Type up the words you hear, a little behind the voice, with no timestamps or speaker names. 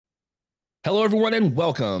Hello, everyone, and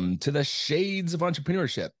welcome to the Shades of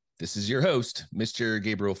Entrepreneurship. This is your host, Mr.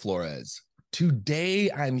 Gabriel Flores. Today,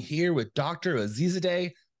 I'm here with Dr. Azizzadeh.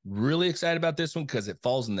 Really excited about this one because it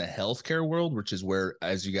falls in the healthcare world, which is where,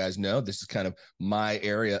 as you guys know, this is kind of my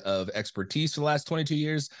area of expertise for the last 22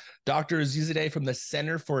 years. Dr. Azizzadeh from the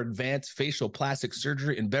Center for Advanced Facial Plastic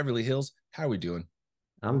Surgery in Beverly Hills. How are we doing?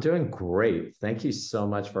 I'm doing great. Thank you so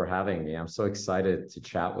much for having me. I'm so excited to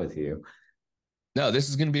chat with you. No, this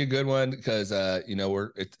is going to be a good one because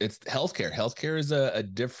it's healthcare. Healthcare is a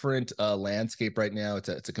different landscape right now. It's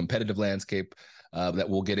a competitive landscape that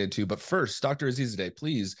we'll get into. But first, Dr. Azizzadeh,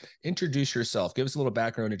 please introduce yourself. Give us a little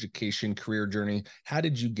background, education, career journey. How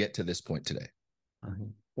did you get to this point today?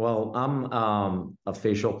 Well, I'm a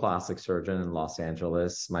facial plastic surgeon in Los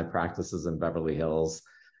Angeles. My practice is in Beverly Hills.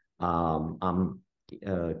 I'm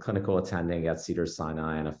a clinical attending at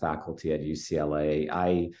Cedars-Sinai and a faculty at UCLA.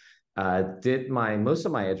 I did my most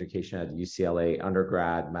of my education at UCLA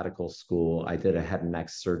undergrad medical school. I did a head and neck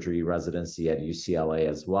surgery residency at UCLA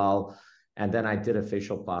as well. And then I did a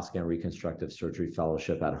facial plastic and reconstructive surgery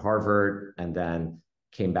fellowship at Harvard, and then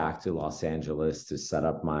came back to Los Angeles to set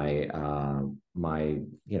up my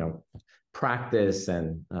practice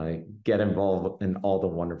and get involved in all the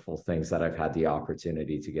wonderful things that I've had the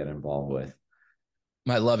opportunity to get involved with.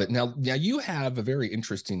 I love it. Now you have a very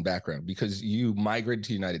interesting background because you migrated to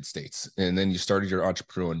the United States and then you started your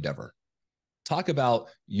entrepreneurial endeavor. Talk about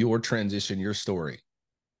your transition, your story.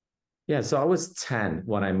 Yeah, so I was 10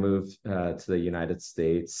 when I moved to the United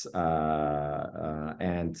States.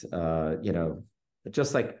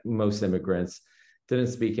 Just like most immigrants, didn't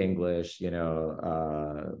speak English,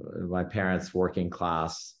 my parents working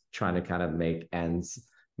class, trying to kind of make ends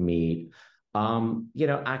meet.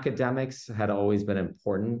 Academics had always been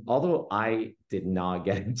important, although I did not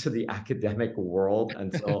get into the academic world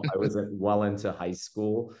until I was well into high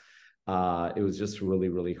school. It was just really,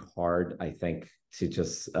 really hard, I think, to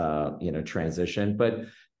just transition. But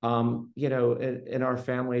in our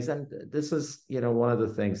families, and this is one of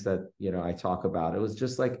the things that I talk about. It was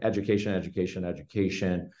just like education, education,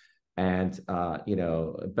 education, and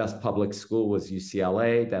best public school was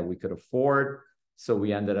UCLA that we could afford. So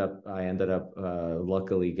I ended up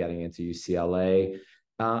luckily getting into UCLA.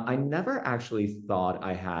 I never actually thought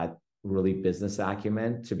I had really business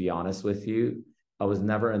acumen, to be honest with you. I was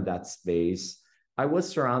never in that space. I was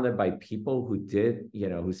surrounded by people who did,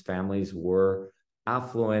 whose families were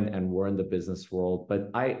affluent and were in the business world.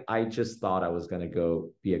 But I just thought I was going to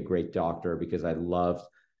go be a great doctor because I loved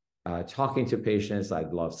talking to patients. I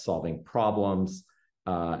loved solving problems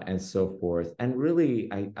and so forth. And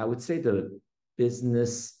really, I would say the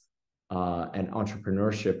business and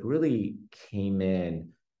entrepreneurship really came in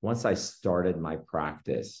once I started my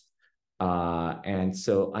practice. And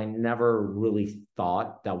so I never really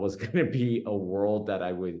thought that was going to be a world that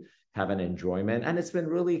I would have an enjoyment. And it's been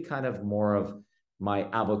really kind of more of my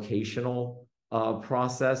avocational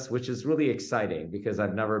process, which is really exciting because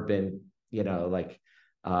I've never been,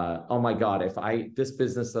 oh my God, if this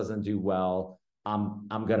business doesn't do well, I'm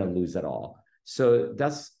going to lose it all. So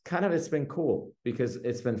that's kind of, it's been cool because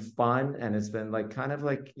it's been fun and it's been like kind of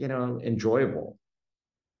like, enjoyable.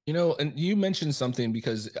 And you mentioned something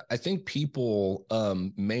because I think people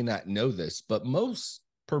may not know this, but most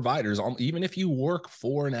providers, even if you work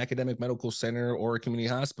for an academic medical center or a community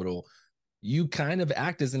hospital, you kind of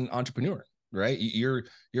act as an entrepreneur, right?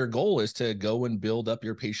 Your goal is to go and build up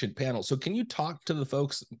your patient panel. So can you talk to the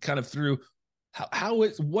folks kind of through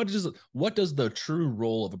what does the true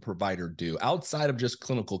role of a provider do outside of just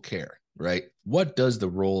clinical care, right? What does the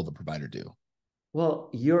role of a provider do? Well,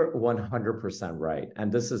 you're 100% right.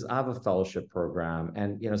 And I have a fellowship program,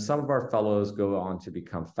 and some of our fellows go on to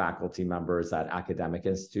become faculty members at academic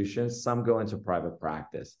institutions. Some go into private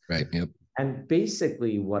practice. Right. Yep. And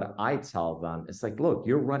basically what I tell them is like, look,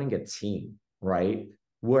 you're running a team, right?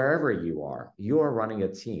 Wherever you are running a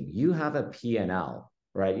team. You have a P&L,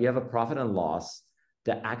 right? You have a profit and loss.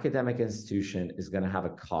 The academic institution is going to have a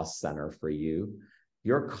cost center for you.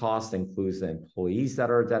 Your cost includes the employees that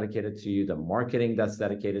are dedicated to you, the marketing that's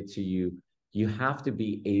dedicated to you. You have to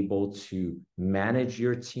be able to manage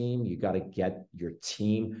your team. You got to get your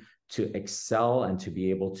team to excel and to be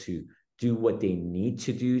able to do what they need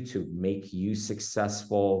to do to make you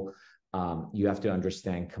successful. You have to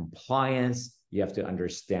understand compliance. You have to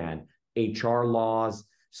understand HR laws.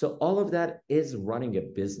 So all of that is running a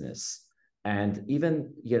business. And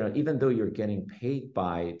even though you're getting paid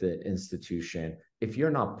by the institution, if you're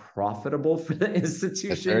not profitable for the That's very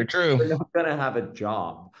institution, true. you're not going to have a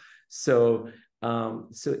job. So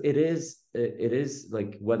it is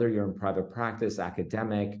like whether you're in private practice,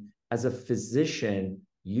 academic, as a physician,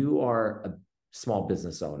 you are a small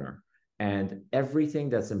business owner, and everything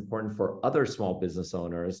that's important for other small business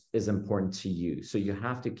owners is important to you. So you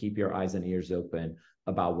have to keep your eyes and ears open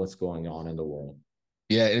about what's going on in the world.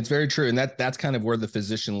 Yeah, it's very true. And that's kind of where the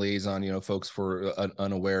physician liaison, folks for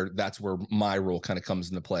unaware, that's where my role kind of comes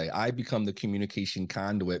into play. I become the communication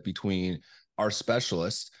conduit between our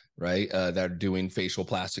specialists, right, that are doing facial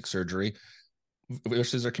plastic surgery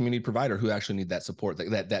versus our community provider who actually need that support,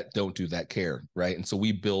 that don't do that care, right? And so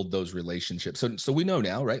we build those relationships. So we know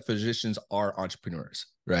now, right? Physicians are entrepreneurs,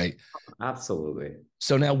 right? Absolutely.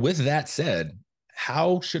 So now with that said,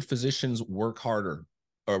 how should physicians work harder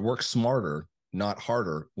or work smarter, not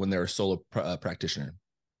harder, when they're a solo practitioner?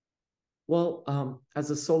 Well, as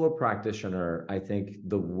a solo practitioner, I think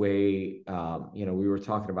the way, we were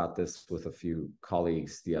talking about this with a few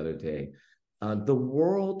colleagues the other day. The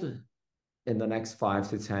world in the next 5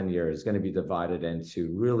 to 10 years is going to be divided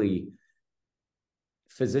into really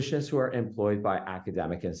physicians who are employed by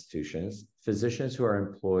academic institutions, physicians who are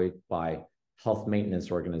employed by health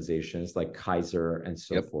maintenance organizations like Kaiser and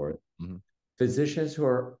so forth, mm-hmm. physicians who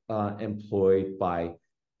are employed by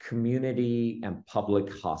community and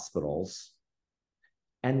public hospitals,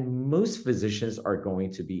 and most physicians are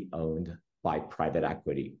going to be owned by private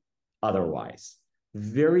equity. Otherwise,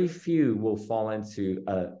 very few will fall into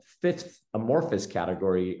a fifth amorphous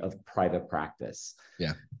category of private practice.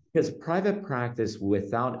 Yeah. Because private practice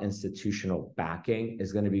without institutional backing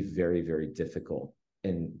is going to be very, very difficult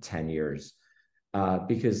in 10 years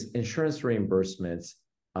because insurance reimbursements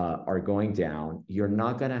are going down. You're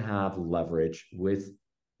not going to have leverage with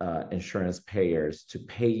insurance payers to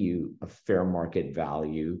pay you a fair market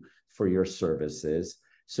value for your services.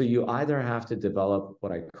 So you either have to develop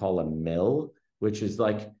what I call a mill, which is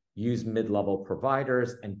like use mid-level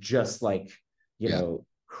providers and just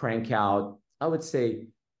crank out, I would say,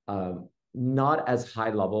 not as high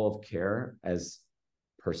level of care as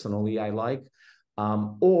personally I like,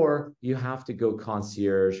 or you have to go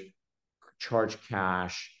concierge, charge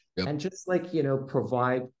cash, and just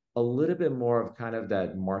provide a little bit more of kind of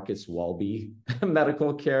that Marcus Welby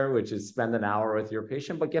medical care, which is spend an hour with your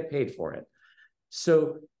patient, but get paid for it.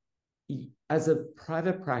 So as a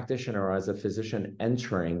private practitioner or as a physician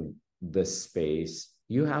entering this space,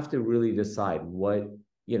 you have to really decide what,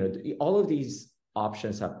 all of these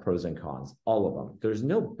options have pros and cons, all of them. There's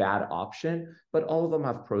no bad option, but all of them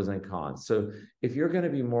have pros and cons. So if you're going to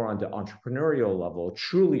be more on the entrepreneurial level,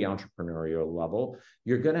 truly entrepreneurial level,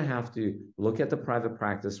 you're going to have to look at the private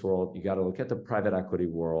practice world. You got to look at the private equity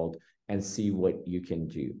world and see what you can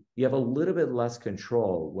do. You have a little bit less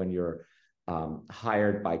control when you're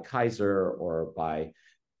hired by Kaiser or by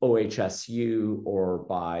OHSU or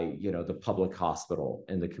by, the public hospital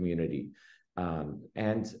in the community.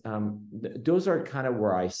 Those are kind of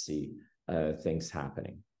where I see things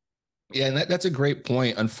happening. Yeah, and that's a great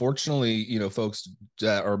point. Unfortunately, folks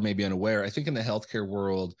are maybe unaware. I think in the healthcare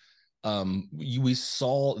world, we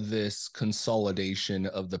saw this consolidation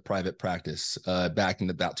of the private practice back in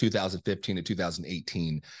about 2015 to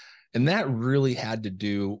 2018. And that really had to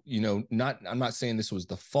do, I'm not saying this was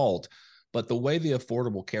the fault, but the way the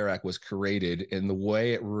Affordable Care Act was created and the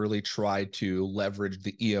way it really tried to leverage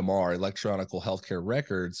the EMR, electronic healthcare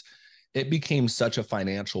records, it became such a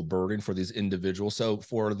financial burden for these individuals. So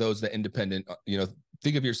for those that independent,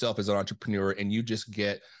 think of yourself as an entrepreneur and you just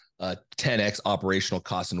get 10x operational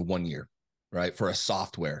costs in 1 year, right? For a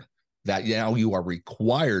software that now you are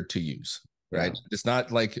required to use. Right. Yeah. It's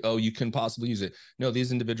not like, oh, you can possibly use it. No,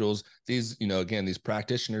 these individuals, these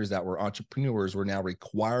practitioners that were entrepreneurs were now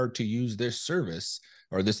required to use this service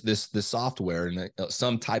or this software and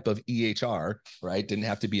some type of EHR, right? Didn't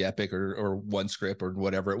have to be Epic or OneScript or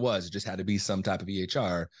whatever it was. It just had to be some type of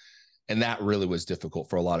EHR. And that really was difficult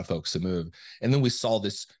for a lot of folks to move. And then we saw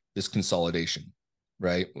this consolidation,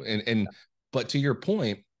 right? But to your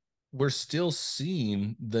point, we're still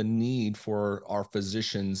seeing the need for our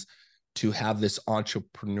physicians to have this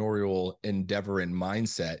entrepreneurial endeavor and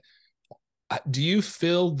mindset. Do you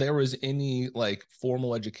feel there was any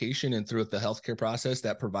formal education and throughout the healthcare process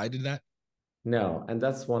that provided that? No. And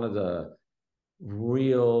that's one of the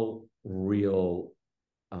real,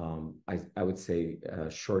 I would say,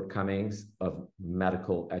 shortcomings of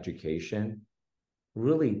medical education.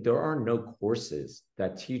 Really, there are no courses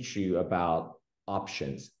that teach you about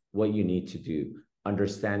options, what you need to do,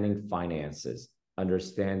 understanding finances,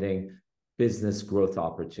 understanding business growth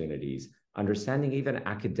opportunities, understanding even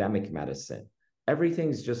academic medicine.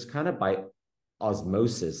 Everything's just kind of by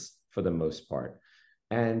osmosis for the most part.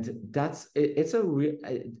 And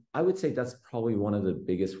I would say that's probably one of the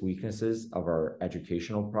biggest weaknesses of our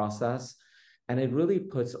educational process. And it really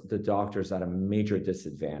puts the doctors at a major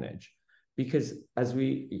disadvantage because, as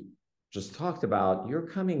we just talked about, you're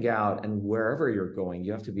coming out, and wherever you're going,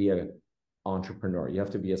 you have to be an entrepreneur. You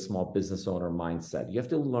have to be a small business owner mindset. You have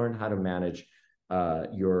to learn how to manage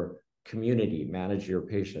your community, manage your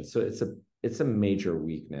patients. So it's a major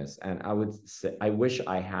weakness. And I would say, I wish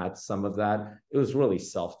I had some of that. It was really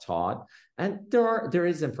self-taught. And there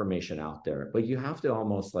is information out there, but you have to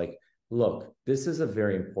almost like, look, this is a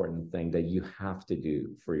very important thing that you have to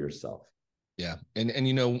do for yourself. Yeah. And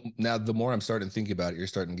you know, now the more I'm starting to think about it, you're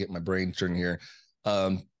starting to get my brain turning here.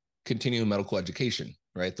 Continuing medical education,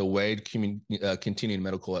 right? The way continuing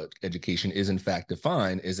medical education is in fact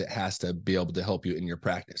defined is it has to be able to help you in your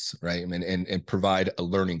practice, right? And provide a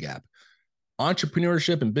learning gap.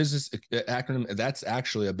 Entrepreneurship and business acronym, that's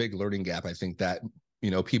actually a big learning gap. I think that,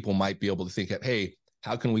 you know, people might be able to think of, hey,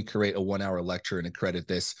 how can we create a 1-hour lecture and accredit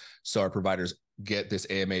this so our providers get this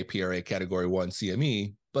AMA, PRA Category 1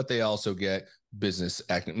 CME, but they also get business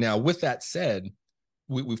acronym. Now, with that said,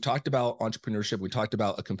 we've talked about entrepreneurship. We talked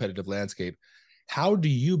about a competitive landscape. How do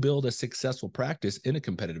you build a successful practice in a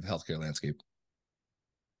competitive healthcare landscape?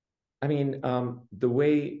 I mean, the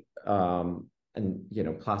way, and you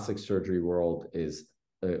know, plastic surgery world is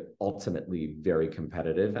ultimately very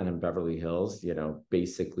competitive. And in Beverly Hills, you know,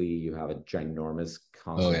 basically you have a ginormous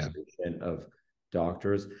concentration of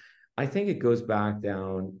doctors. I think it goes back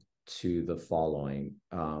down to the following,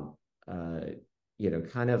 you know,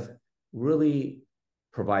 kind of really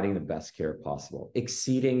providing the best care possible,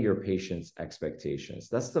 exceeding your patient's expectations.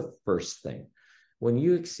 That's the first thing. When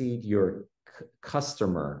you exceed your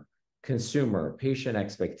consumer, patient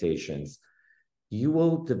expectations, you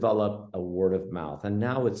will develop a word of mouth. And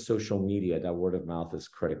now with social media, that word of mouth is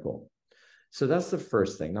critical. So that's the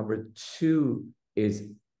first thing. Number two is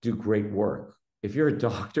do great work. If you're a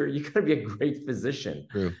doctor, you got to be a great physician.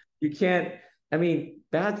 True. You can't, I mean,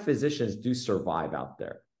 bad physicians do survive out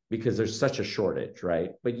there because there's such a shortage,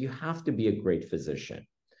 right? But you have to be a great physician.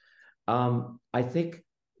 I think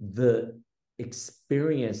the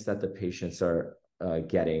experience that the patients are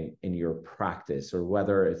getting in your practice, or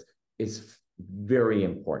whether it's very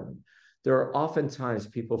important. There are oftentimes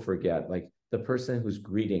people forget, like the person who's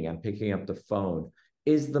greeting and picking up the phone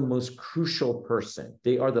is the most crucial person.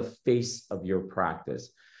 They are the face of your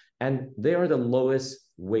practice, and they are the lowest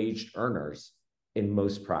wage earners in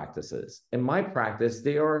most practices. In my practice,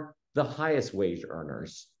 they are the highest wage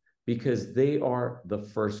earners because they are the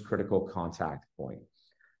first critical contact point.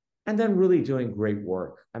 And then really doing great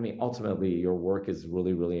work. I mean, ultimately, your work is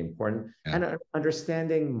really, really important. Yeah. And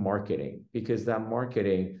understanding marketing, because that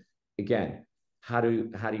marketing, again, how do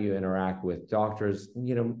you interact with doctors?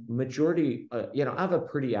 You know, majority, you know, I have a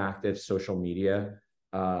pretty active social media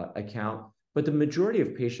account, but the majority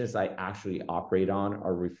of patients I actually operate on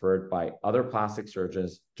are referred by other plastic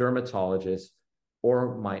surgeons, dermatologists,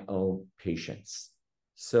 or my own patients.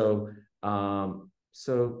 So,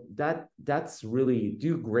 that's really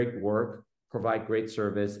do great work, provide great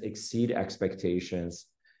service, exceed expectations,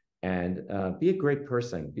 and be a great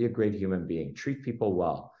person, be a great human being, treat people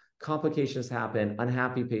well. Complications happen,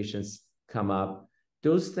 unhappy patients come up.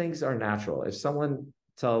 Those things are natural. If someone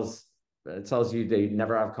tells you they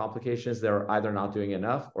never have complications, they're either not doing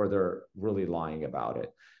enough or they're really lying about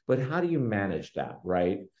it. But how do you manage that,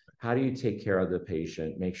 right? How do you take care of the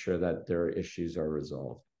patient, make sure that their issues are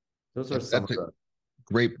resolved? Those are some of the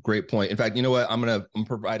great point. In fact, you know what? I'm gonna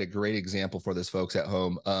provide a great example for this folks at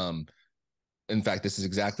home. In fact, this is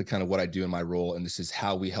exactly kind of what I do in my role, and this is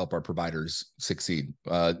how we help our providers succeed.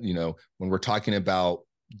 You know, when we're talking about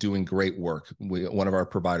doing great work, one of our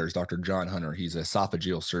providers, Dr. John Hunter, he's an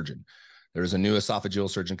esophageal surgeon. There's a new esophageal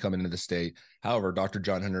surgeon coming into the state. However, Dr.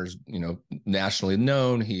 John Hunter's, you know, nationally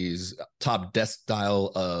known. He's top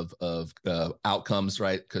decile of outcomes,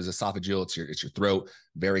 right? Because esophageal, it's your throat,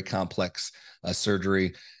 very complex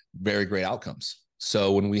surgery, very great outcomes.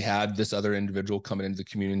 So when we had this other individual coming into the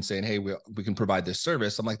community and saying, hey, we can provide this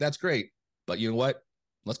service, I'm like, that's great. But you know what?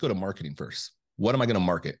 Let's go to marketing first. What am I going to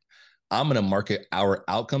market? I'm going to market our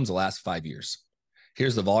outcomes the last 5 years.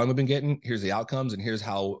 Here's the volume we've been getting, here's the outcomes, and here's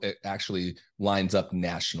how it actually lines up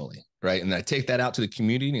nationally, right? And I take that out to the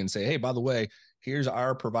community and say, hey, by the way, here's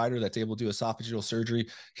our provider that's able to do esophageal surgery.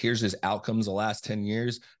 Here's his outcomes the last 10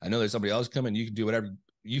 years. I know there's somebody else coming. You can do whatever.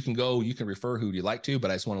 You can go, you can refer who you like to, but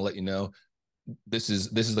I just want to let you know, this is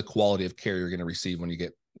the quality of care you're going to receive when you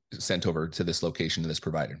get sent over to this location, to this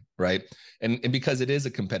provider, right? And because it is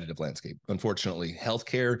a competitive landscape, unfortunately,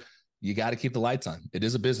 healthcare, you got to keep the lights on. It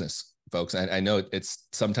is a business, folks. I know it's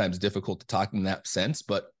sometimes difficult to talk in that sense,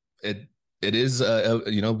 but It is,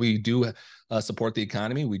 we do support the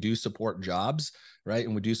economy. We do support jobs, right?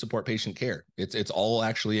 And we do support patient care. It's all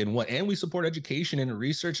actually in one, and we support education and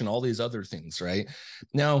research and all these other things, right?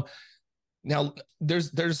 Now,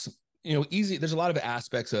 there's easy. There's a lot of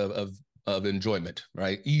aspects of enjoyment,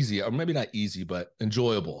 right? Easy, or maybe not easy, but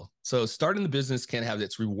enjoyable. So starting the business can have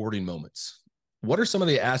its rewarding moments. What are some of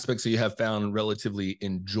the aspects that you have found relatively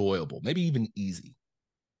enjoyable, maybe even easy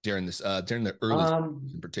during the early Um,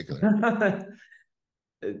 in particular?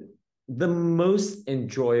 the most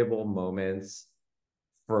enjoyable moments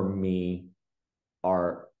for me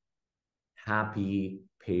are happy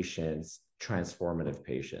patients, transformative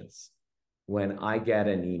patients. When I get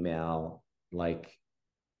an email like,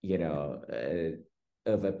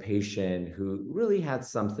 of a patient who really had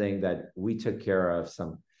something that we took care of,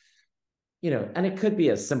 and it could be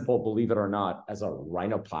as simple, believe it or not, as a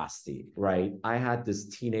rhinoplasty, right? I had this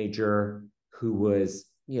teenager who was,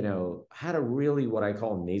 had a really what I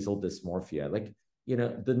call nasal dysmorphia. Like,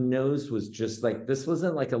 the nose was just like, this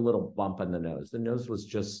wasn't like a little bump in the nose. The nose was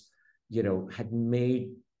just, had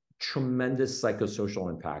made tremendous psychosocial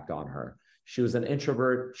impact on her. She was an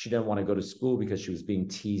introvert. She didn't want to go to school because she was being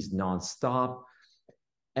teased nonstop.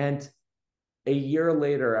 And a year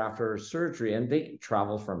later, after her surgery, and they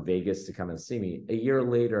traveled from Vegas to come and see me. A year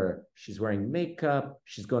later, she's wearing makeup.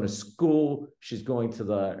 She's going to school. She's going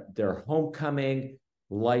to their homecoming.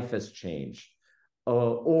 Life has changed.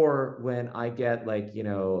 Or when I get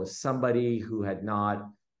somebody who had not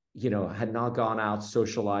gone out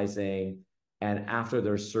socializing, and after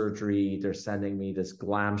their surgery, they're sending me this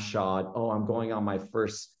glam shot. Oh, I'm going on my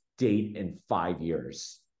first date in 5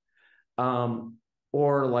 years. Um,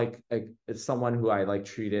 or it's someone who I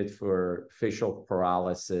treated for facial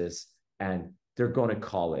paralysis, and they're going to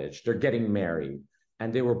college, they're getting married,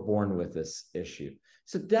 and they were born with this issue.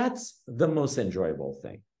 So that's the most enjoyable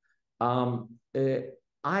thing.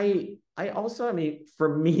 I also,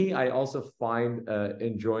 for me, I also find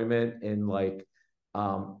enjoyment in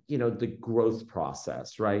the growth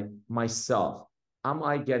process, right? Myself, am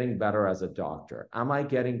I getting better as a doctor? Am I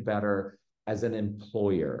getting better as an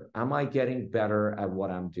employer? Am I getting better at what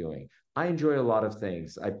I'm doing? I enjoy a lot of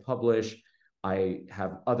things. I publish, I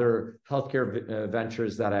have other healthcare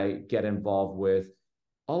ventures that I get involved with.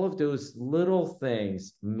 All of those little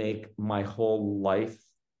things make my whole life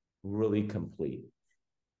really complete.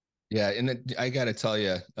 Yeah, and I got to tell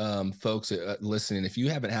you, folks listening, if you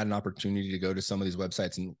haven't had an opportunity to go to some of these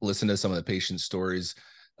websites and listen to some of the patient stories,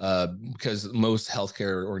 because most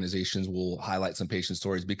healthcare organizations will highlight some patient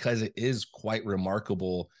stories, because it is quite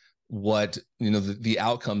remarkable what the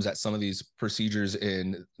outcomes that some of these procedures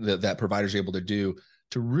and that providers are able to do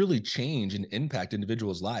to really change and impact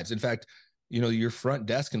individuals' lives. In fact, your front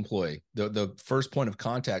desk employee, the first point of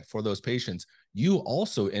contact for those patients, you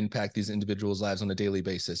also impact these individuals' lives on a daily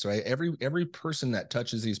basis, right? Every person that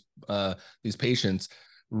touches these patients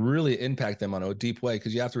really impact them on a deep way,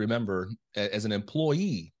 because you have to remember, as an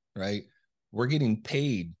employee, right, we're getting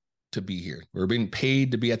paid to be here. We're being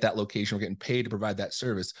paid to be at that location. We're getting paid to provide that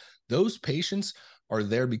service. Those patients are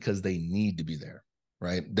there because they need to be there,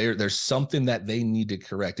 right? There's something that they need to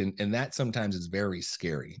correct. And that sometimes is very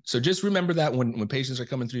scary. So just remember that when patients are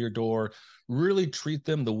coming through your door, really treat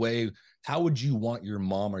them the way, how would you want your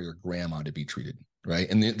mom or your grandma to be treated? Right.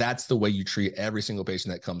 And that's the way you treat every single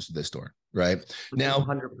patient that comes to this door. Right. Now,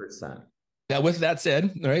 100%. Now, with that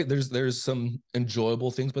said, right, there's some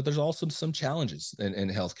enjoyable things, but there's also some challenges in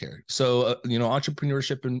healthcare. So,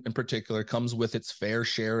 entrepreneurship in particular comes with its fair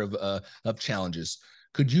share of challenges.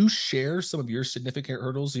 Could you share some of your significant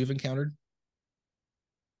hurdles you've encountered?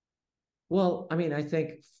 Well, I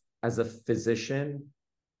think as a physician,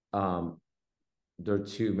 um, there are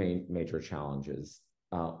two major challenges.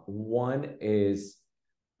 One is,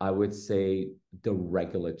 I would say, the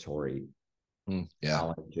regulatory Yeah.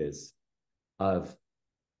 challenges of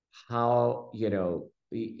how,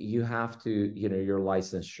 you have to, your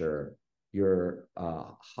licensure, your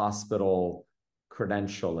hospital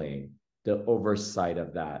credentialing, the oversight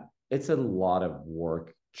of that. It's a lot of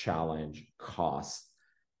work, challenge, cost,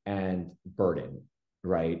 and burden,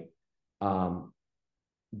 right? Um,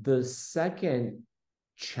 the second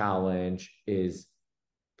challenge is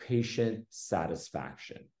patient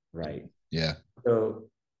satisfaction, right? Yeah. So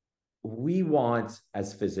we want,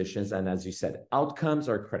 as physicians, and as you said, outcomes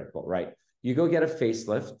are critical, right? You go get a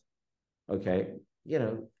facelift, okay?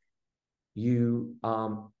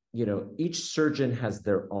 Each surgeon has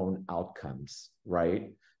their own outcomes,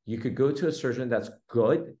 right? You could go to a surgeon that's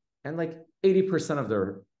good, and 80% of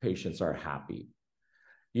their patients are happy.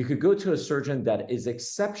 You could go to a surgeon that is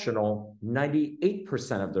exceptional.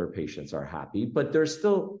 98% of their patients are happy, but there's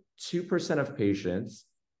still 2% of patients.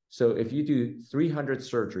 So if you do 300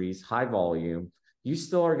 surgeries, high volume, you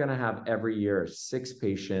still are going to have every year 6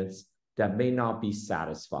 patients that may not be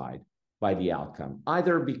satisfied by the outcome,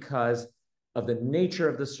 either because of the nature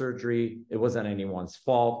of the surgery, it wasn't anyone's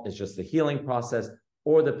fault, it's just the healing process,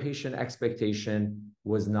 or the patient expectation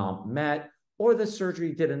was not met, or the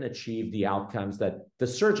surgery didn't achieve the outcomes that the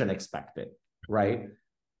surgeon expected, right?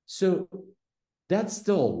 So that's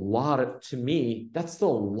still a lot of, to me, that's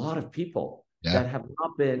still a lot of people that have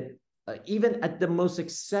not been, even at the most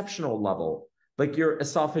exceptional level, like your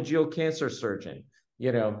esophageal cancer surgeon,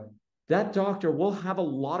 you know, that doctor will have a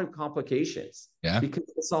lot of complications because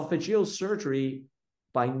esophageal surgery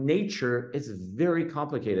by nature is very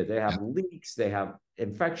complicated. They have leaks, they have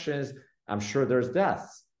infections. I'm sure there's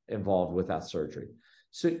deaths involved with that surgery.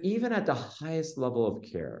 So even at the highest level of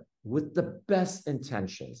care, with the best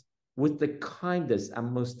intentions, with the kindest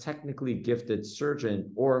and most technically gifted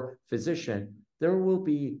surgeon or physician, there will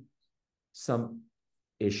be some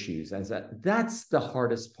issues. And that's the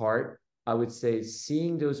hardest part, I would say,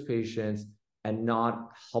 seeing those patients and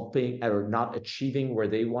not helping or not achieving where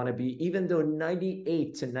they want to be, even though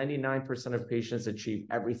 98 to 99% of patients achieve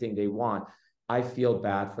everything they want. I feel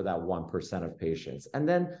bad for that 1% of patients. And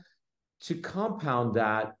then to compound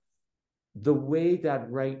that, the way that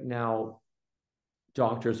right now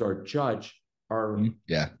doctors are judged are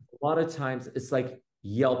a lot of times it's like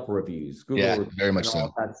Yelp reviews, Google reviews, very much and all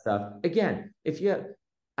so. that stuff. Again, if you have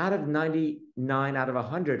out of 99 out of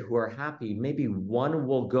 100 who are happy, maybe one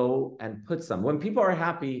will go and put some. When people are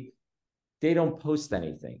happy, they don't post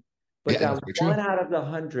anything. But that one out of the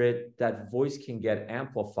 100, that voice can get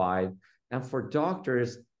amplified. And for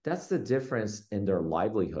doctors, that's the difference in their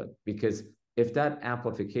livelihood. Because if that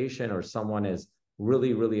amplification or someone is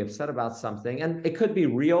really, really upset about something, and it could be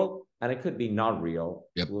real and it could be not real,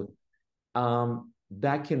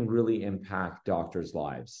 that can really impact doctors'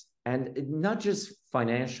 lives. And not just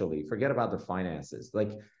financially, forget about the finances.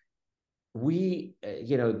 Like we,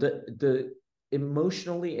 you know, the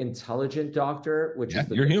emotionally intelligent doctor, which is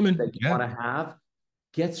the you're human that you want to have,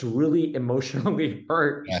 gets really emotionally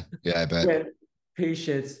hurt I bet. when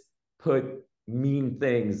patients put mean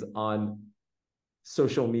things on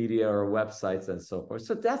social media or websites and so forth.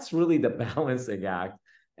 So that's really the balancing act.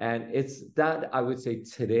 And it's that, I would say,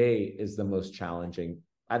 today is the most challenging,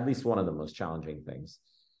 at least one of the most challenging things.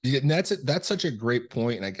 Yeah, and that's such a great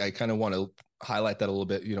point, and I kind of want to highlight that a little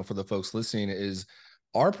bit. You know, for the folks listening, is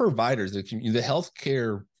our providers, the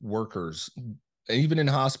healthcare workers, even in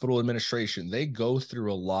hospital administration, they go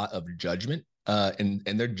through a lot of judgment, and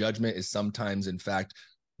their judgment is sometimes, in fact,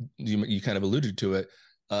 you kind of alluded to it,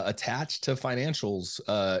 attached to financials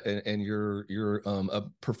and your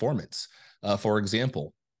performance. For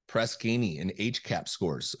example, Press Ganey and HCAP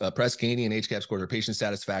scores. Press Ganey and HCAP scores are patient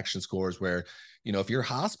satisfaction scores where, you know, if your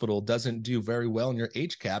hospital doesn't do very well in your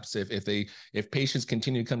HCAPs, if patients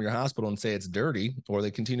continue to come to your hospital and say it's dirty, or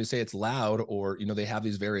they continue to say it's loud, or, you know, they have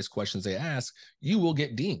these various questions they ask, you will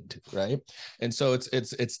get dinged, right? And so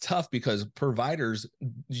it's tough because providers,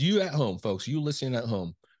 you at home, folks, you listening at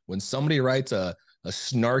home, when somebody writes a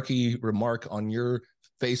snarky remark on your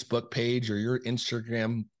Facebook page or your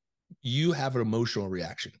Instagram, you have an emotional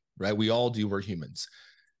reaction, right? We all do. We're humans.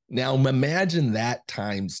 Now imagine that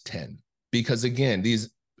times 10, because again, these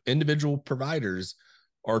individual providers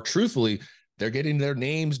are truthfully, they're getting their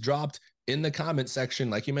names dropped in the comment section,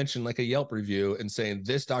 like you mentioned, like a Yelp review, and saying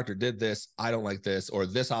this doctor did this, I don't like this, or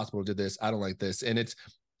this hospital did this, I don't like this. And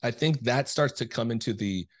I think that starts to come into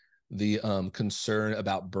the concern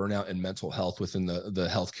about burnout and mental health within the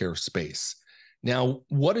healthcare space. Now,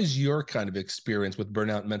 what is your kind of experience with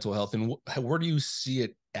burnout and mental health, and where do you see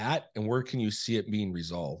it at, and where can you see it being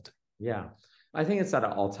resolved? Yeah, I think it's at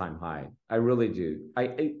an all-time high. I really do.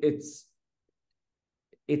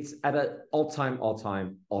 It's at an all-time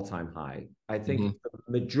high. I think the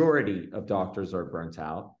majority of doctors are burnt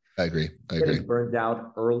out. I agree. Getting burned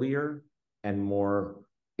out earlier and more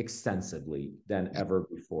extensively than ever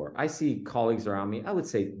before. I see colleagues around me. I would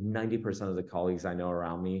say 90% of the colleagues I know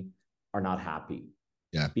around me are not happy.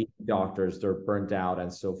 Being doctors, they're burnt out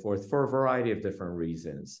and so forth for a variety of different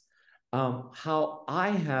reasons. How I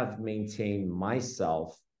have maintained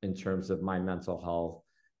myself in terms of my mental health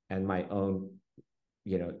and my own,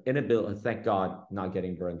 you know, inability, thank God, not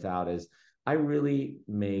getting burnt out, is I really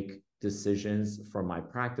make decisions for my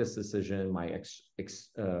practice decision, my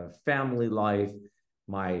family life,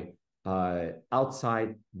 my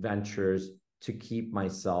outside ventures to keep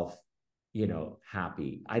myself, you know,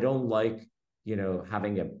 happy. I don't like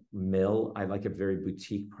having a mill. I like a very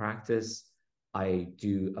boutique practice. I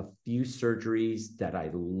do a few surgeries that I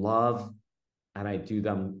love, and I do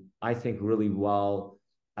them, I think, really well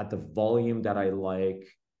at the volume that I like,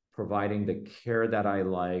 providing the care that I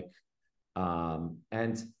like.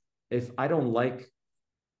 And if I don't like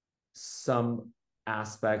some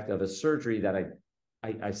aspect of a surgery, that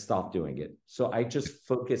I stop doing it. So I just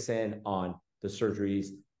focus in on the surgeries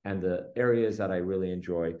and the areas that I really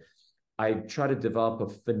enjoy. I try to develop a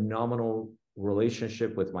phenomenal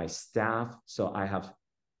relationship with my staff. So I have,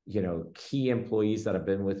 key employees that have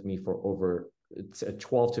been with me for over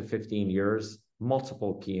 12 to 15 years,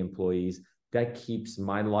 multiple key employees. That keeps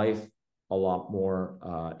my life a lot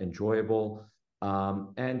more enjoyable.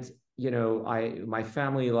 And my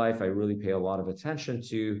family life, I really pay a lot of attention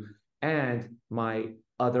to, and my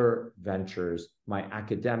other ventures, my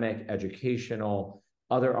academic, educational,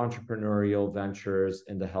 other entrepreneurial ventures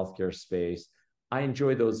in the healthcare space. I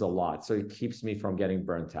enjoy those a lot. So it keeps me from getting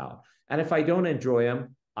burnt out. And if I don't enjoy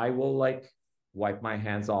them, I will wipe my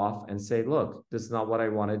hands off and say, look, this is not what I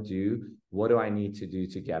want to do. What do I need to do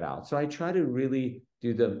to get out? So I try to really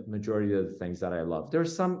do the majority of the things that I love. There are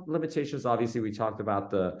some limitations. Obviously, we talked about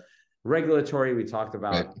the regulatory, we talked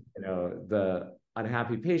about, the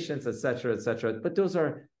unhappy patients, et cetera, et cetera. But those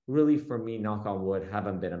are really, for me, knock on wood,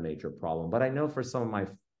 haven't been a major problem. But I know for some of my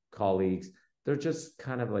colleagues, they're just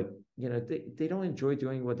kind of like, they don't enjoy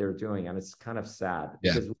doing what they're doing. And it's kind of sad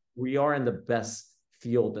because we are in the best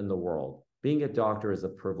field in the world. Being a doctor is a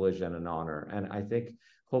privilege and an honor. And I think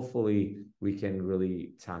hopefully we can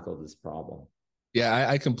really tackle this problem. Yeah,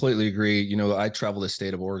 I completely agree. I travel the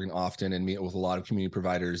state of Oregon often and meet with a lot of community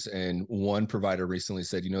providers. And one provider recently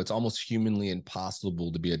said, it's almost humanly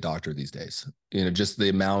impossible to be a doctor these days. Just the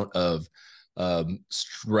amount of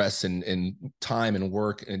stress and time and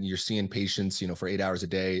work, and you're seeing patients, for 8 hours a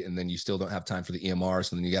day, and then you still don't have time for the EMR.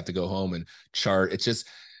 So then you have to go home and chart. It's just,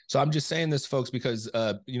 so I'm just saying this, folks, because,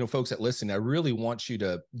 folks that listen, I really want you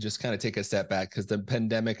to just kind of take a step back, because the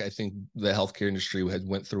pandemic, I think the healthcare industry had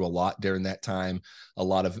went through a lot during that time, a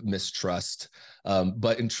lot of mistrust.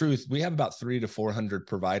 But in truth, we have about 300 to 400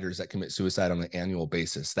 providers that commit suicide on an annual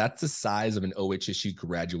basis. That's the size of an OHSU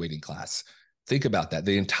graduating class. Think about that.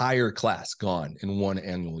 The entire class gone in one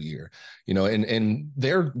annual year, and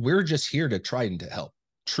we're just here to try and to help.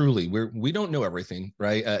 Truly, we don't know everything,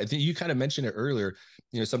 right? I think you kind of mentioned it earlier.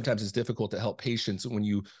 Sometimes it's difficult to help patients when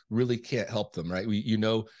you really can't help them, right?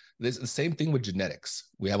 There's the same thing with genetics.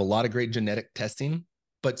 We have a lot of great genetic testing,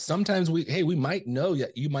 but sometimes we might know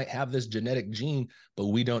that you might have this genetic gene, but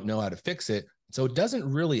we don't know how to fix it. So it doesn't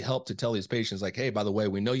really help to tell these patients like, hey, by the way,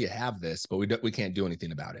 we know you have this, but we can't do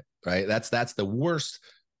anything about it, right? That's the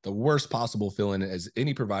worst possible feeling as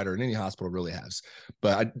any provider in any hospital really has.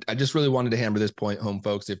 But I just really wanted to hammer this point home,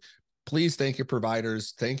 folks. Please thank your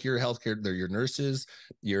providers, thank your healthcare, they're your nurses,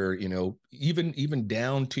 your, even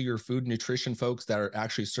down to your food and nutrition folks that are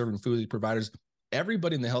actually serving food providers.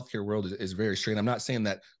 Everybody in the healthcare world is very strained. I'm not saying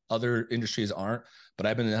that other industries aren't, but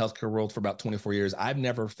I've been in the healthcare world for about 24 years. I've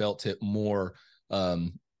never felt it more. I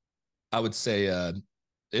would say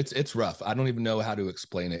it's rough. I don't even know how to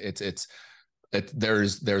explain it.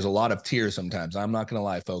 There's a lot of tears sometimes. I'm not gonna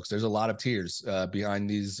lie, folks. There's a lot of tears behind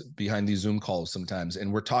these Zoom calls sometimes,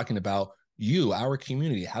 and we're talking about you, our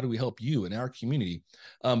community. How do we help you in our community?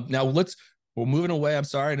 Now we're moving away. I'm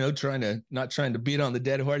sorry, I know not trying to beat on the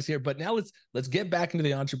dead horse here, but now let's get back into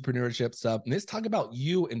the entrepreneurship stuff, and let's talk about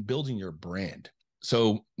you and building your brand.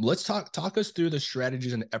 So let's talk us through the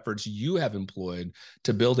strategies and efforts you have employed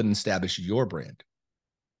to build and establish your brand.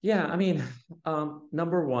 Yeah, I mean,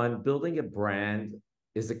 number one, building a brand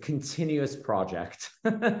is a continuous project.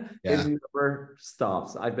 It never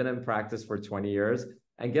stops. I've been in practice for 20 years.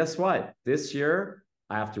 And guess what? This year,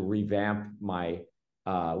 I have to revamp my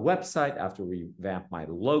website. I have to revamp my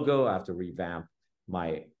logo. I have to revamp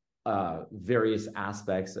my various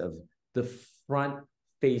aspects of the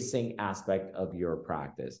front-facing aspect of your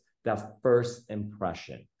practice, that first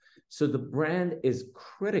impression. So the brand is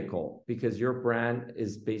critical because your brand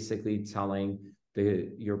is basically telling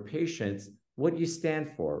your patients what you stand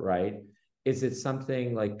for, right? Is it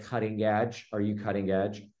something like cutting edge? Are you cutting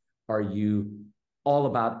edge? Are you all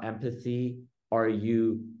about empathy? Are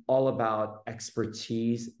you all about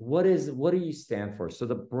expertise? What do you stand for? So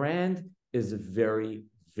the brand is very,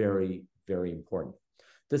 very, very important.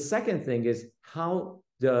 The second thing is how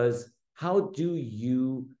do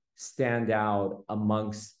you stand out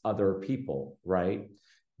amongst other people, right?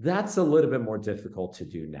 That's a little bit more difficult to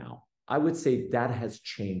do now. I would say that has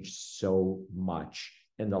changed so much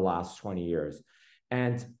in the last 20 years.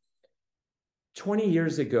 And 20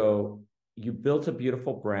 years ago, you built a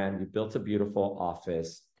beautiful brand, you built a beautiful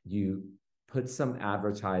office, you put some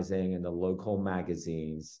advertising in the local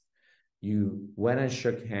magazines, you went and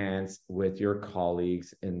shook hands with your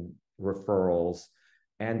colleagues in referrals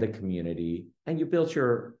and the community, and you built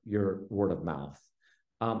your word of mouth.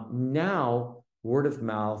 Now, word of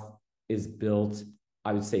mouth is built,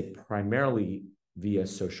 I would say, primarily via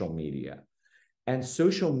social media. And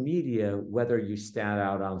social media, whether you stand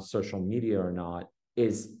out on social media or not,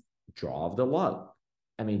 is draw of the luck.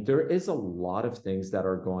 I mean, there is a lot of things that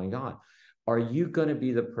are going on. Are you going to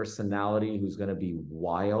be the personality who's going to be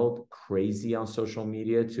wild, crazy on social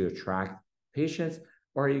media to attract patients?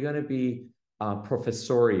 Or are you going to be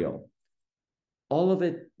professorial? All of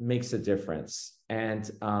it makes a difference. And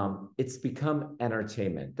it's become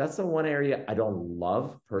entertainment. That's the one area I don't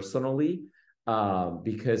love personally,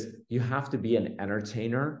 because you have to be an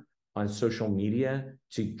entertainer on social media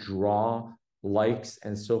to draw likes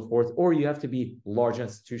and so forth, or you have to be large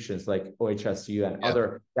institutions like OHSU and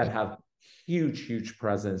other that have huge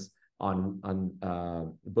presence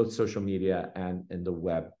on both social media and in the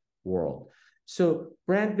web world. So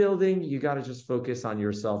brand building, you got to just focus on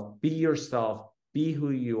yourself, be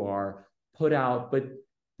who you are, put out. But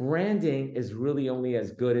branding is really only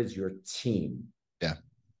as good as your team. Yeah.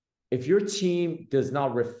 If your team does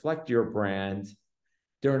not reflect your brand,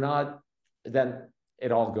 then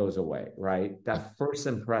it all goes away, right? That first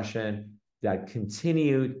impression, that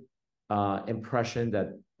continued impression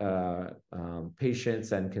that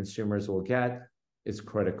patients and consumers will get is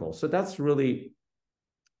critical. So that's really,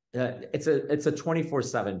 it's a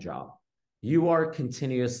 24/7 job. You are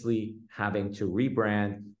continuously having to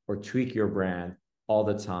rebrand or tweak your brand all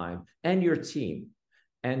the time, and your team.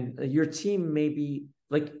 And your team may be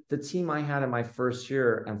like the team I had in my first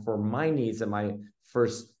year, and for my needs in my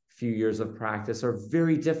first few years of practice are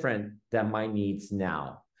very different than my needs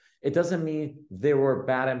now. It doesn't mean they were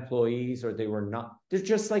bad employees or they were not. They're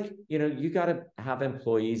just like, you got to have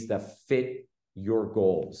employees that fit your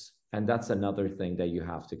goals. And that's another thing that you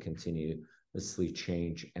have to continuously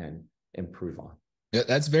change and improve on. Yeah,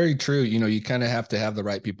 that's very true. You kind of have to have the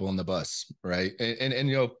right people on the bus, right?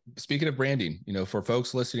 And speaking of branding, for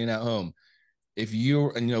folks listening at home, if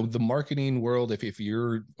you're, the marketing world, if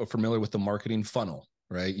you're familiar with the marketing funnel,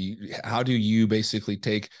 right? How do you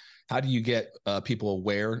get people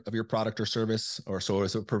aware of your product or service, or so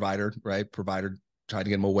as a provider, right? Provider trying to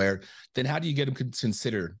get them aware. Then how do you get them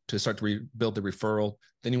considered to start to build the referral?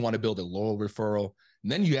 Then you want to build a loyal referral.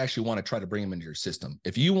 And then you actually want to try to bring them into your system.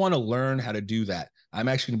 If you want to learn how to do that, I'm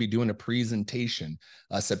actually going to be doing a presentation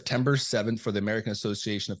September 7th for the American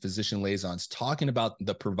Association of Physician Liaisons, talking about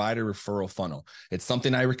the provider referral funnel. It's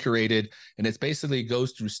something I created, and it's basically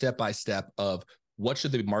goes through step by step of what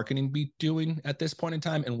should the marketing be doing at this point in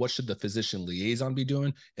time, and what should the physician liaison be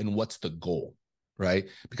doing, and what's the goal, right?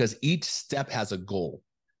 Because each step has a goal.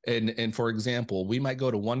 And for example, we might go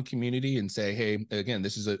to one community and say, hey, again,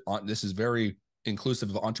 this is very inclusive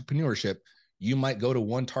of entrepreneurship. You might go to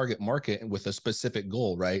one target market with a specific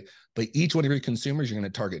goal, right? But each one of your consumers, you're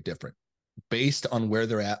going to target different based on where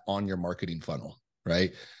they're at on your marketing funnel,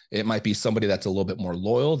 right? It might be somebody that's a little bit more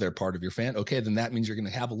loyal. They're part of your fan. Okay, then that means you're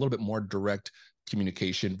going to have a little bit more direct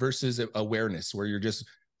communication versus awareness, where you're just,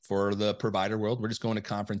 for the provider world, we're just going to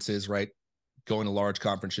conferences, right? Going to large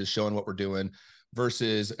conferences, showing what we're doing.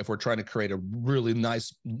 Versus if we're trying to create a really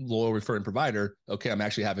nice loyal referring provider, okay, I'm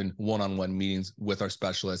actually having one-on-one meetings with our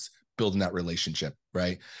specialists, building that relationship,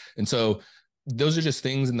 right? And so those are just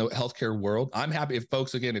things in the healthcare world. I'm happy if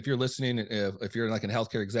folks, again, if you're listening, if you're like a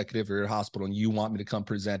healthcare executive or you're a hospital and you want me to come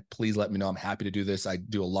present, please let me know. I'm happy to do this. I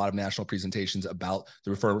do a lot of national presentations about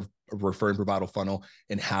the referring provider funnel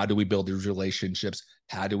and how do we build these relationships?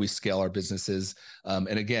 How do we scale our businesses? And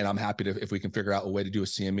again, I'm happy to, if we can figure out a way to do a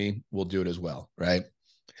CME, we'll do it as well, right?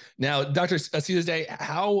 Now, Dr. Azizzadeh,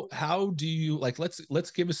 how do you,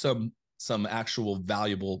 let's give us some actual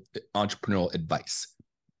valuable entrepreneurial advice,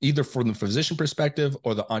 either from the physician perspective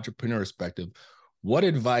or the entrepreneur perspective. What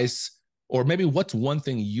advice, or maybe what's one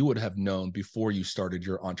thing you would have known before you started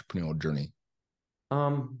your entrepreneurial journey?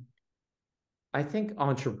 I think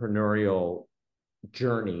entrepreneurial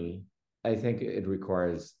journey, I think it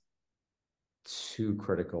requires three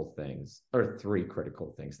critical things.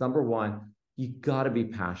 Number one, you got to be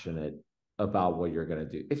passionate about what you're going to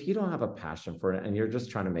do. If you don't have a passion for it and you're just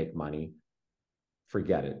trying to make money,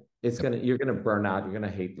 forget it. You're going to burn out. You're going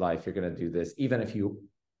to hate life. You're going to do this, even if you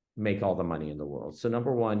make all the money in the world. So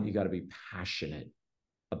number one, you got to be passionate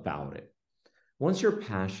about it. Once you're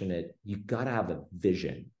passionate, you got to have a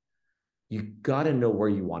vision. You got to know where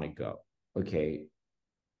you want to go. Okay.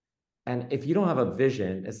 And if you don't have a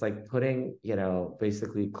vision, it's like putting,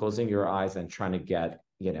 basically closing your eyes and trying to get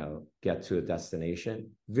to a destination.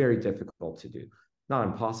 Very difficult to do. Not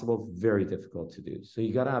impossible, very difficult to do. So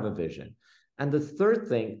you got to have a vision. And the third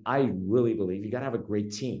thing, I really believe you got to have a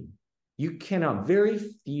great team. You cannot, very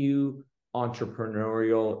few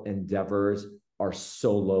entrepreneurial endeavors are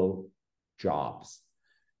solo jobs.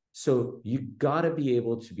 So you got to be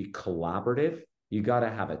able to be collaborative. You got to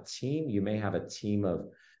have a team. You may have a team of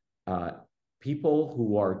people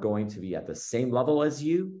who are going to be at the same level as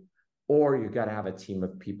you, or you got to have a team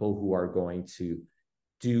of people who are going to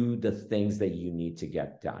do the things that you need to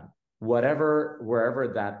get done.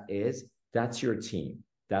 Wherever that is, that's your team.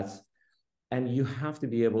 And you have to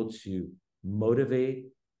be able to motivate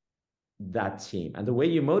that team. And the way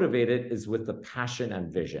you motivate it is with the passion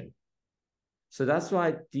and vision. So that's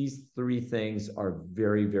why these three things are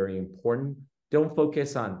very, very important. Don't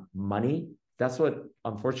focus on money. That's what,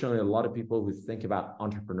 unfortunately, a lot of people who think about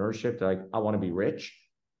entrepreneurship, they're like, I want to be rich.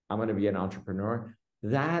 I'm going to be an entrepreneur.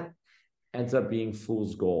 That ends up being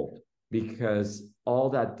fool's gold, because all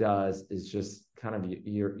that does is just kind of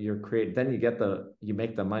you're create. Then you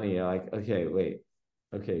make the money. You're like, okay, wait,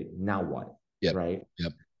 okay, now what? Yep. Right.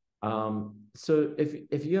 Yep. So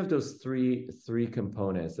if you have those three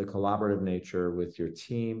components, the collaborative nature with your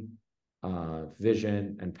team,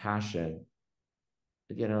 vision, and passion,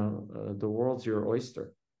 the world's your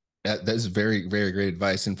oyster. That's very, very great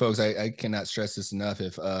advice. And folks, I cannot stress this enough.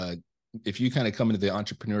 If you kind of come into the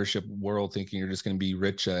entrepreneurship world thinking you're just going to be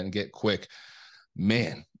rich and get quick,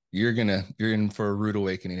 man, you're in for a rude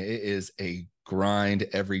awakening. It is a grind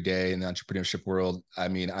every day in the entrepreneurship world. I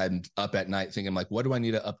mean, I'm up at night thinking like, what do I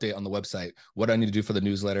need to update on the website? What do I need to do for the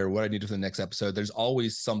newsletter? What do I need to do for the next episode? There's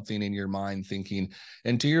always something in your mind thinking.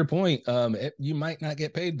 And to your point, you might not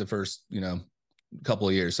get paid the first, couple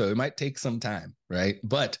of years. So it might take some time, right?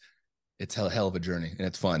 But it's a hell of a journey and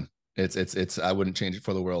it's fun. It's I wouldn't change it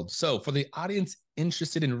for the world. So for the audience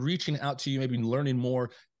interested in reaching out to you, maybe learning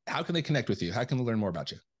more, how can they connect with you? How can they learn more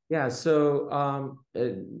about you? Yeah, so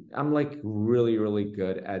I'm like really, really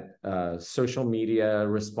good at social media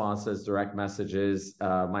responses, direct messages.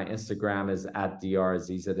 My Instagram is at Dr.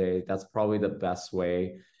 Azizzadeh. That's probably the best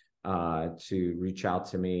way to reach out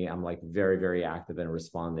to me. I'm like very, very active in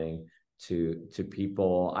responding to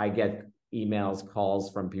people. I get emails,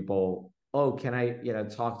 calls from people. Oh, can I,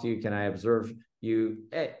 talk to you? Can I observe you?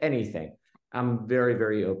 Anything. I'm very,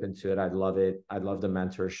 very open to it. I love it. I love the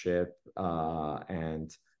mentorship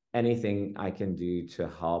and anything I can do to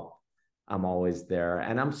help. I'm always there.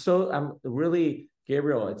 And I'm really,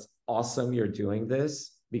 Gabriel, it's awesome you're doing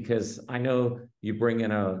this, because I know you bring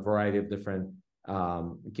in a variety of different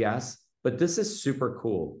guests, but this is super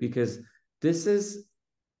cool because this is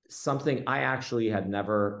something I actually had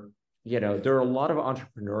never, there are a lot of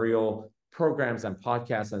entrepreneurial programs and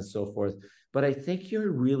podcasts and so forth, but I think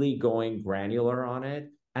you're really going granular on it.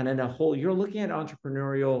 And in a whole, you're looking at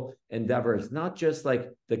entrepreneurial endeavors, not just like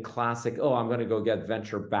the classic, oh, I'm going to go get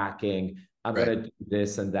venture backing. I'm going to do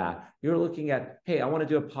this and that. You're looking at, hey, I want to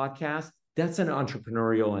do a podcast. That's an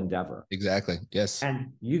entrepreneurial endeavor. Exactly. Yes.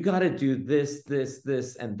 And you got to do this,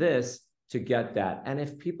 and this to get that. And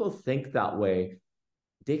if people think that way,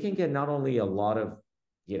 they can get not only a lot of,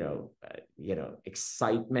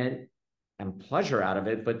 excitement and pleasure out of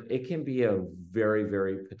it, but it can be a very,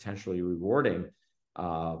 very potentially rewarding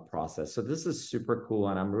process. So this is super cool.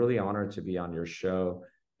 And I'm really honored to be on your show.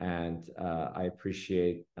 And I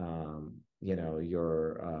appreciate,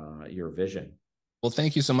 your vision. Well,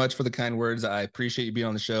 thank you so much for the kind words. I appreciate you being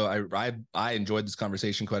on the show. I enjoyed this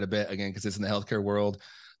conversation quite a bit, again, because it's in the healthcare world.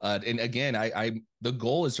 And again, the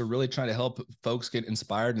goal is to really try to help folks get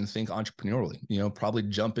inspired and think entrepreneurially, probably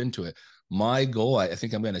jump into it. My goal, I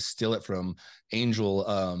think I'm going to steal it from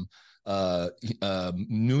Angel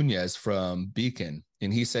Nunez from Beacon.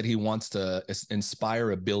 And he said he wants to inspire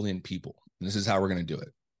 1 billion people. And this is how we're going to do it.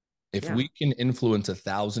 If we can influence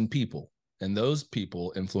 1,000 people, and those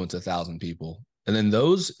people influence 1,000 people, and then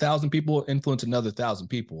those 1,000 people influence another 1,000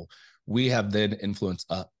 people, we have then influenced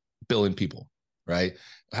 1 billion people, right?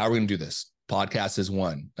 How are we going to do this? Podcast is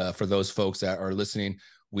one. For those folks that are listening,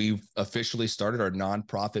 we've officially started our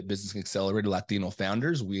nonprofit Business Accelerator Latino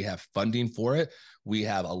Founders. We have funding for it. We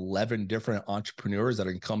have 11 different entrepreneurs that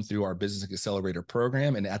are going to come through our Business Accelerator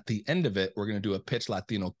program. And at the end of it, we're going to do a Pitch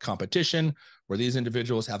Latino competition where these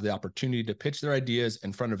individuals have the opportunity to pitch their ideas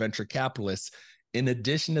in front of venture capitalists. In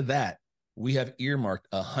addition to that, we have earmarked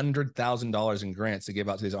 $100,000 in grants to give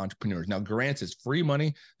out to these entrepreneurs. Now, grants is free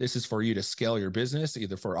money. This is for you to scale your business,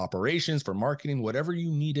 either for operations, for marketing, whatever you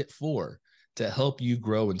need it for. to help you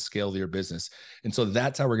grow and scale your business. And so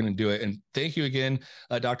that's how we're going to do it. And thank you again,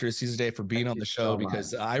 Dr. Azizzadeh, for being on the show,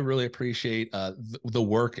 because I really appreciate the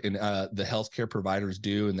work and the healthcare providers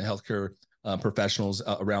do and the healthcare professionals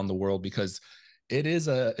around the world, because it is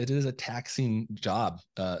a taxing job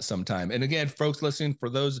sometime. And again, folks listening, for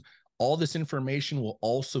those, all this information will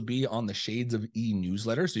also be on the Shades of E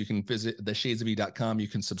newsletter. So you can visit theshadesofE.com. You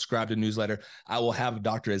can subscribe to the newsletter. I will have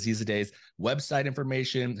Dr. Azizzadeh's website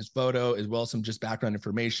information, his photo, as well as some just background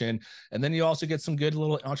information. And then you also get some good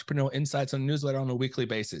little entrepreneurial insights on the newsletter on a weekly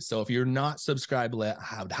basis. So if you're not subscribed,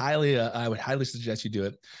 I would highly suggest you do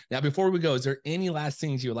it. Now, before we go, is there any last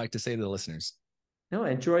things you would like to say to the listeners? No,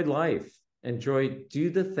 enjoy life. Do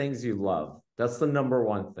the things you love. That's the number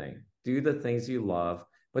one thing. Do the things you love.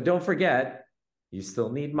 But don't forget, you still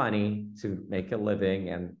need money to make a living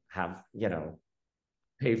and have,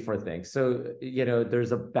 pay for things. So,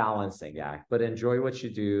 there's a balancing act, but enjoy what you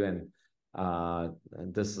do.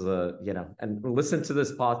 And this is and listen to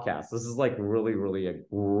this podcast. This is like really, really a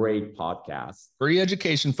great podcast. Free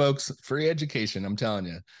education, folks. Free education. I'm telling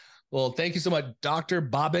you. Well, thank you so much, Dr.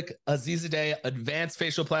 Babak Azizzadeh, advanced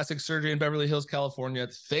facial plastic surgery in Beverly Hills, California.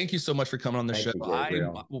 Thank you so much for coming on the show.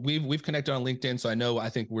 We've connected on LinkedIn, so I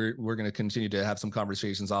think we're going to continue to have some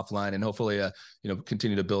conversations offline, and hopefully,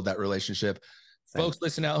 continue to build that relationship. Thanks. Folks,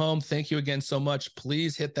 listen at home, thank you again so much.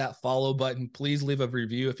 Please hit that follow button. Please leave a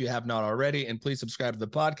review if you have not already, and please subscribe to the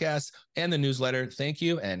podcast and the newsletter. Thank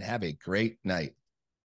you, and have a great night.